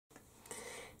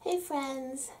Hey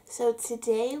friends! So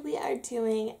today we are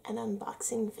doing an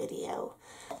unboxing video.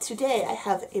 Today I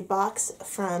have a box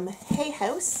from Hay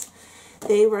House.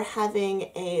 They were having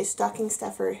a stocking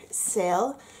stuffer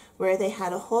sale where they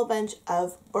had a whole bunch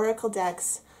of oracle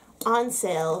decks on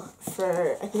sale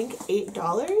for I think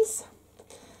 $8.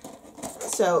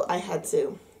 So I had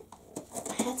to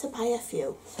buy a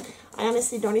few. I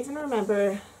honestly don't even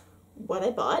remember what I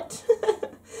bought.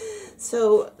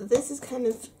 So this is kind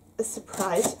of a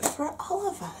surprise for all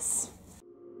of us.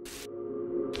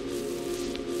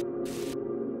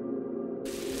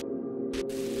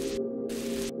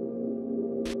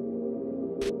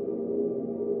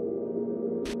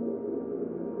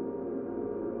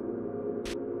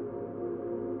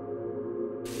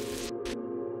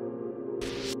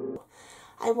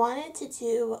 I wanted to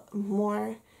do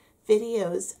more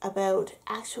videos about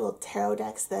actual tarot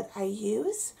decks that I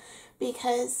use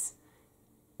because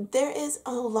there is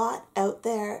a lot out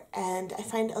there, and I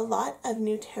find a lot of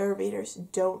new tarot readers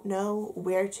don't know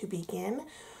where to begin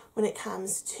when it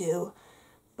comes to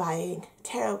buying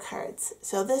tarot cards.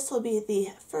 So this will be the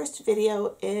first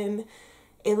video in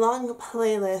a long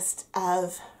playlist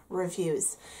of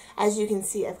reviews. As you can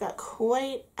see, I've got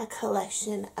quite a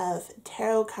collection of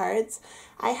tarot cards.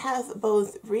 I have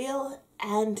both real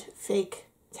and fake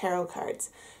tarot cards.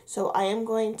 So I am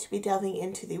going to be delving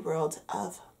into the world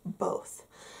of both.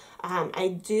 I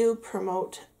do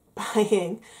promote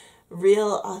buying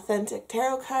real authentic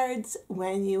tarot cards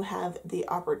when you have the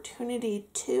opportunity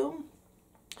to.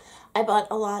 I bought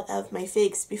a lot of my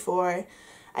fakes before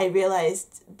I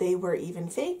realized they were even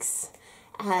fakes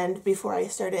and before I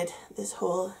started this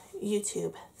whole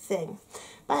YouTube thing.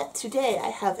 But today I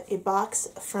have a box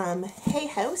from Hay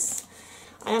House.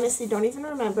 I honestly don't even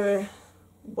remember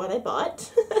what I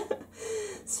bought.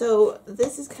 So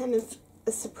this is kind of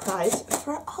a surprise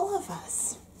for all of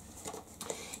us.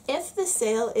 If the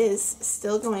sale is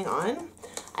still going on,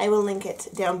 I will link it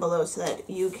down below so that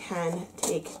you can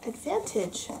take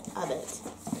advantage of it.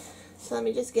 So let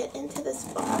me just get into this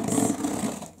box.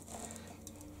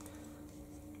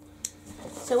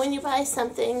 So when you buy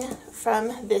something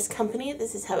from this company,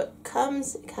 this is how it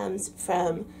comes. It comes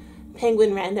from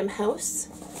Penguin Random House.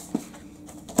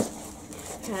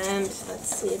 And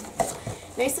let's see,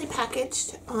 nicely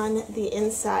packaged on the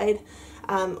inside.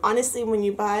 Honestly, when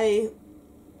you buy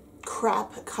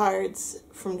crap cards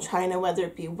from China, whether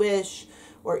it be Wish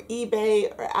or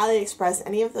eBay or AliExpress,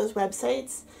 any of those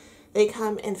websites, they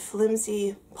come in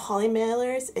flimsy poly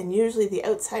mailers, and usually the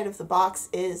outside of the box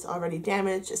is already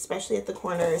damaged, especially at the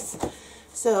corners.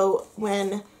 So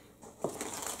when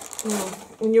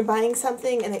you're buying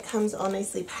something and it comes all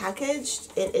nicely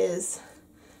packaged, it is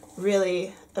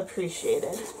really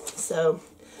appreciated. So,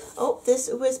 oh, this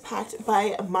was packed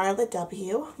by Marla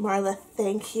W. Marla,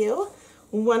 thank you.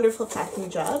 Wonderful packing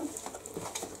job.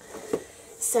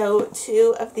 So,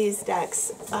 two of these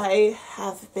decks I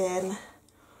have been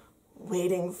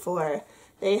waiting for.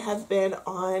 They have been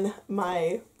on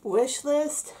my wish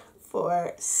list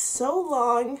for so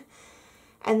long.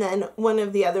 And then one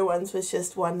of the other ones was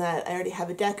just one that I already have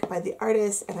a deck by the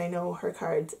artist, and I know her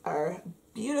cards are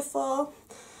beautiful.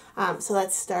 So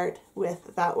let's start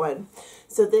with that one.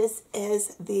 So this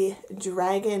is the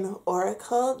Dragon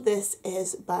Oracle. This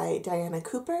is by Diana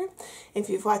Cooper. If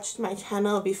you've watched my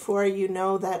channel before, you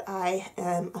know that I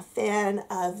am a fan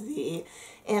of the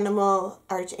Animal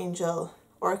Archangel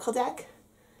Oracle deck.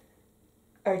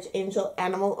 Archangel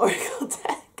Animal Oracle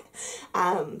deck.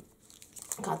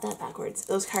 Got that backwards.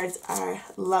 Those cards are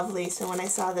lovely. So when I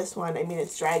saw this one, I mean,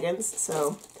 it's dragons,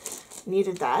 so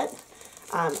needed that.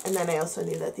 And then I also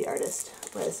knew that the artist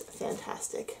was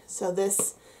fantastic. So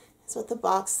this is what the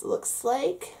box looks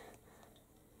like.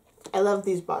 I love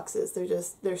these boxes.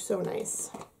 They're so nice.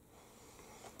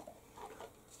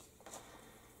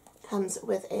 Comes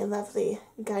with a lovely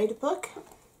guidebook.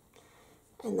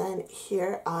 And then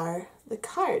here are the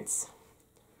cards.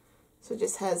 So it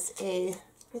just has a,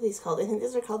 what are these called? I think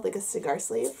these are called like a cigar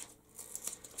sleeve.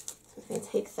 So I can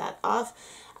take that off.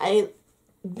 I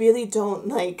really don't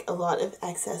like a lot of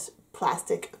excess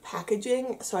plastic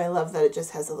packaging, so I love that it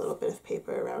just has a little bit of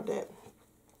paper around it.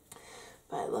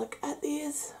 But look at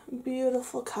these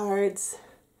beautiful cards.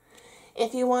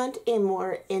 If you want a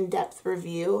more in-depth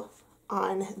review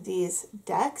on these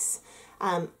decks,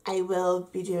 I will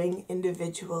be doing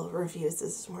individual reviews.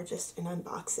 This is more just an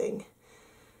unboxing.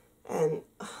 And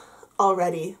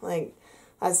already, like,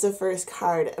 that's the first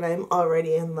card and I'm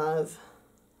already in love.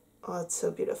 Oh, it's so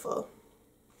beautiful.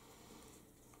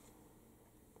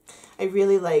 I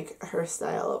really like her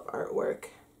style of artwork.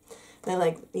 And I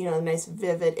like, you know, a nice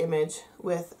vivid image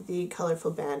with the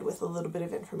colorful band with a little bit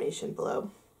of information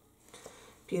below.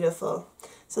 beautiful.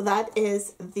 So that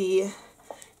is the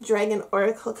Dragon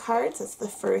Oracle cards. That's the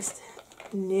first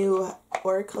new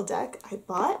Oracle deck I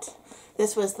bought.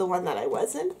 This was the one that I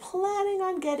wasn't planning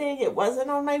on getting. It wasn't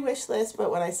on my wish list,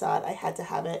 but when I saw it, I had to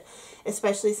have it,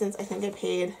 especially since I think I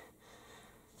paid,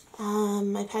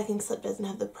 my packing slip doesn't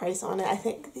have the price on it. I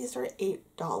think these are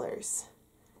 $8.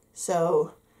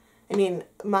 So, I mean,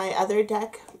 my other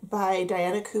deck by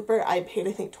Diana Cooper, I paid,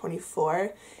 I think,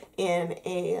 $24 in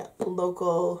a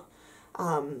local,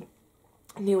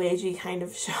 new agey kind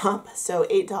of shop. So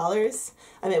 $8.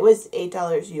 It was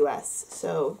 $8 US.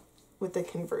 So with the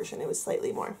conversion, it was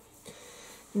slightly more.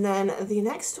 And then the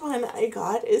next one I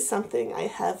got is something I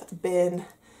have been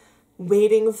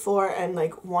waiting for and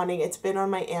like wanting. It's been on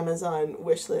my Amazon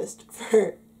wish list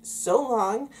for so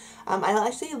long. I'll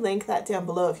actually link that down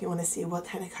below if you want to see what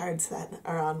kind of cards that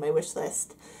are on my wish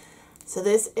list. So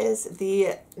this is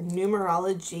the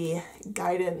Numerology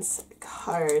Guidance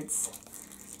cards.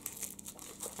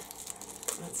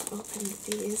 Let's open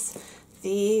these.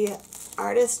 The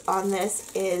artist on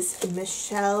this is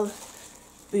Michelle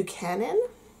Buchanan.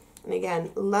 And again,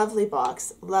 lovely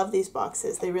box. Love these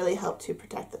boxes. They really help to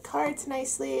protect the cards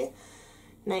nicely.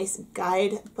 Nice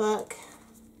guidebook.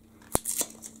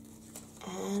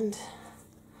 And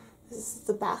this is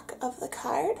the back of the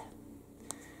card.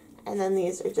 And then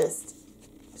these are just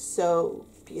so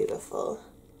beautiful.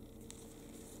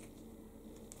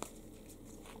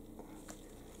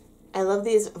 I love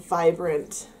these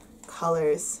vibrant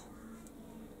colors.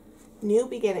 New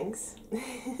beginnings.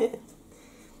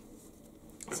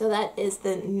 So that is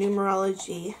the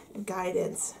Numerology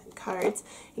Guidance cards.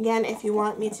 Again, if you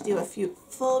want me to do a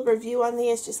full review on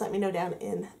these, just let me know down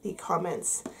in the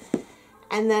comments.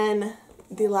 And then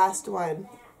the last one.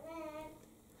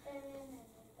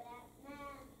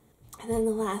 And then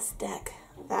the last deck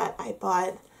that I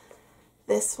bought.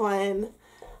 This one,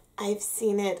 I've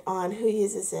seen it on, who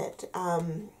uses it?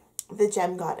 The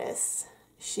Gem Goddess.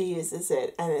 She uses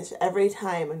it, and it's, every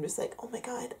time I'm just like, oh my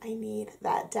god, I need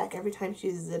that deck. Every time she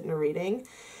uses it in a reading.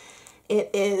 It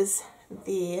is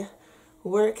the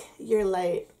Work Your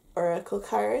Light Oracle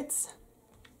cards,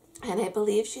 and I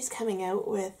believe she's coming out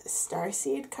with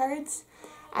Starseed cards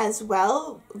as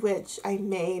well, which I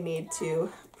may need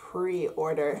to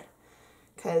pre-order,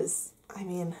 because, I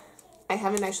mean, I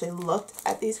haven't actually looked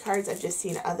at these cards. I've just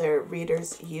seen other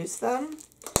readers use them.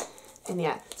 And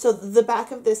yeah, so the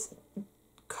back of this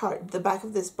card, the back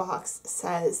of this box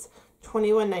says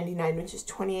 $21.99, which is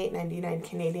 $28.99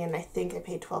 Canadian. I think I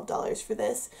paid $12 for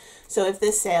this. So if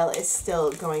this sale is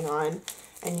still going on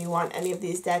and you want any of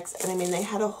these decks, and I mean, they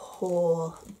had a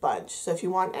whole bunch. So if you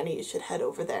want any, you should head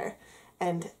over there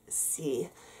and see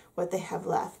what they have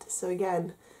left. So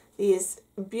again, these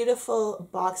beautiful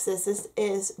boxes. This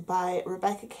is by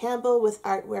Rebecca Campbell with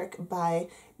artwork by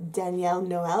Danielle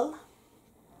Noel.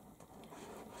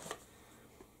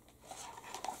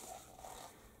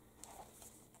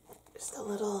 Just a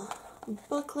little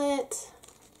booklet.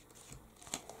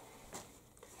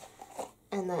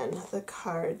 And then the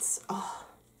cards. Oh,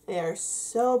 they are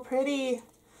so pretty.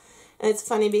 And it's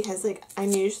funny because, like,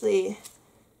 I'm usually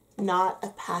not a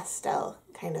pastel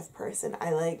kind of person.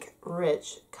 I like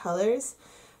rich colors,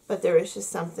 but there is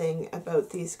just something about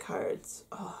these cards.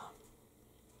 Oh,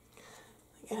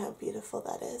 look at how beautiful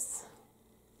that is.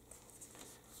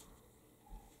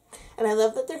 And I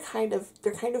love that they're kind of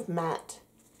matte.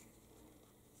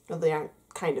 Well, they aren't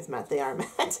kind of matte, they are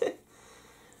matte.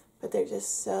 But they're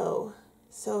just so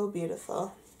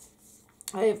beautiful.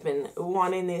 I have been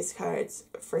wanting these cards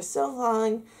for so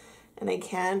long, and I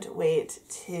can't wait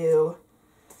to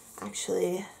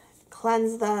actually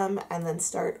cleanse them and then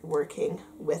start working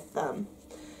with them.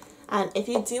 And if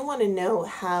you do want to know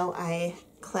how I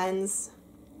cleanse,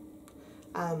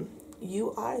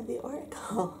 you are the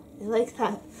oracle. I like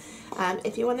that.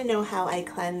 If you want to know how I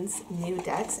cleanse new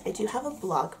decks, I do have a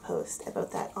blog post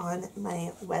about that on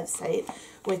my website,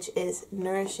 which is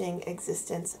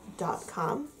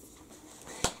nourishingexistence.com.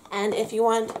 And if you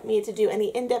want me to do any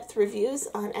in-depth reviews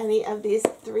on any of these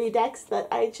 3 decks that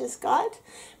I just got,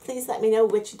 please let me know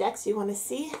which decks you want to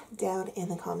see down in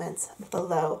the comments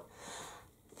below.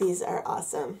 These are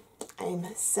awesome.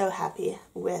 I'm so happy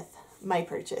with my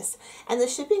purchase. And the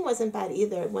shipping wasn't bad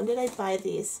either. When did I buy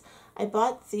these? I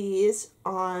bought these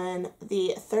on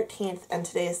the 13th, and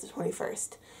today is the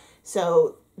 21st.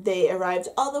 So they arrived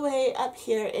all the way up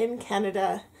here in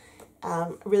Canada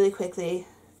really quickly.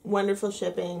 Wonderful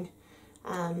shipping,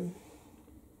 and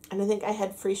I think I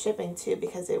had free shipping too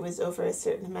because it was over a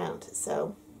certain amount.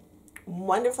 So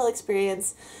wonderful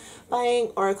experience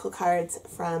buying oracle cards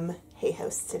from Hay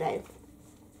House today.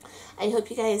 I hope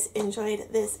you guys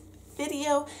enjoyed this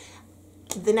video.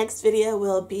 The next video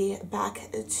will be back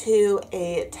to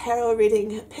a tarot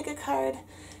reading, pick a card.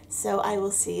 So I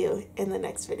will see you in the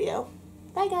next video.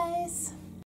 Bye guys.